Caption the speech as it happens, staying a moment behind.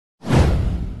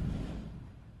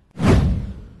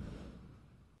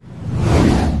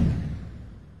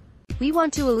"We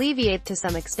want to alleviate to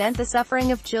some extent the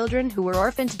suffering of children who were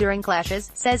orphaned during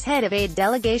clashes," says head of aid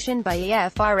delegation by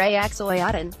Afra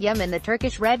AksoyADEN, Yemen. The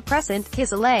Turkish Red Crescent,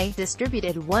 Kizilay,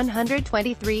 distributed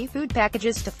 123 food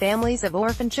packages to families of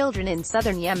orphan children in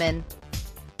southern Yemen.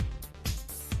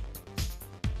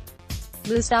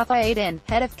 Mustafa Aydin,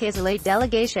 head of Kizilay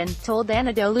delegation, told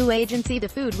Anadolu Agency the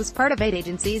food was part of aid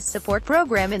agency's support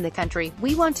program in the country.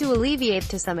 "We want to alleviate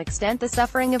to some extent the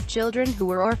suffering of children who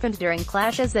were orphaned during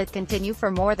clashes that continue for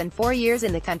more than 4 years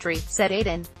in the country," said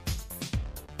Aydin.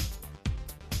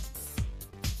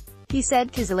 He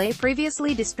said Kizilay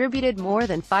previously distributed more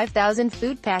than 5,000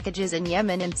 food packages in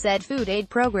Yemen and said food aid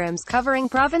programs covering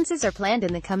provinces are planned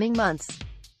in the coming months.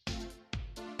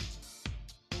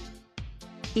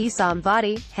 Isam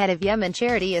Vadi, head of Yemen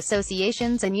charity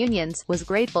associations and unions, was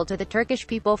grateful to the Turkish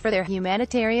people for their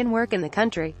humanitarian work in the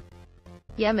country.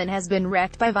 Yemen has been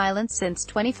wrecked by violence since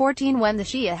 2014 when the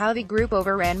Shia Houthi group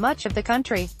overran much of the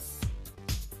country.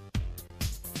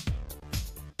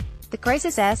 The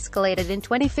crisis escalated in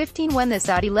 2015 when the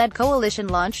Saudi-led coalition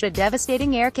launched a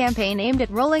devastating air campaign aimed at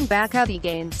rolling back Houthi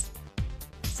gains.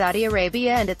 Saudi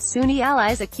Arabia and its Sunni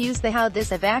allies accused the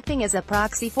Houthis of acting as a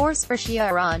proxy force for Shia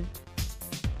Iran.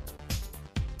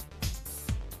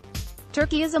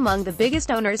 Turkey is among the biggest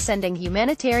donors sending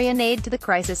humanitarian aid to the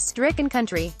crisis-stricken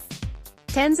country.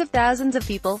 Tens of thousands of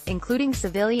people, including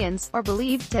civilians, are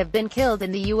believed to have been killed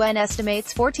and the UN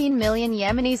estimates 14 million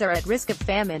Yemenis are at risk of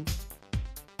famine.